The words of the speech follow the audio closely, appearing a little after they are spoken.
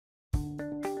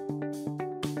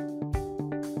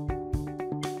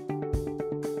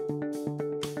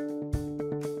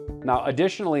Now,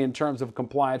 additionally, in terms of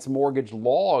compliance, mortgage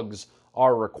logs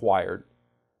are required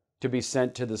to be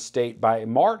sent to the state by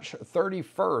March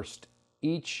 31st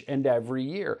each and every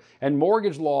year. And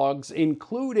mortgage logs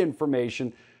include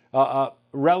information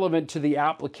relevant to the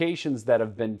applications that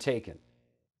have been taken.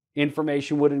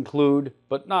 Information would include,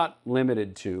 but not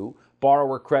limited to,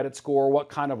 borrower credit score, what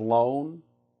kind of loan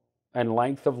and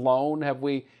length of loan have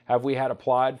we had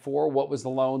applied for, what was the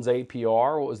loan's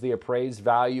APR, what was the appraised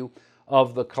value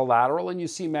of the collateral. And you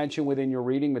see mentioned within your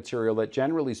reading material that,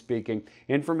 generally speaking,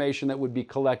 information that would be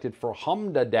collected for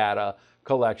HMDA data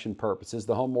collection purposes,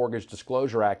 the Home Mortgage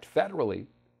Disclosure Act federally,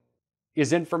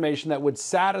 is information that would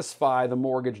satisfy the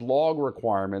mortgage log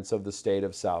requirements of the state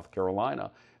of South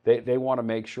Carolina. They want to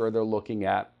make sure they're looking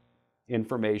at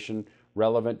information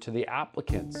relevant to the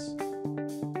applicants.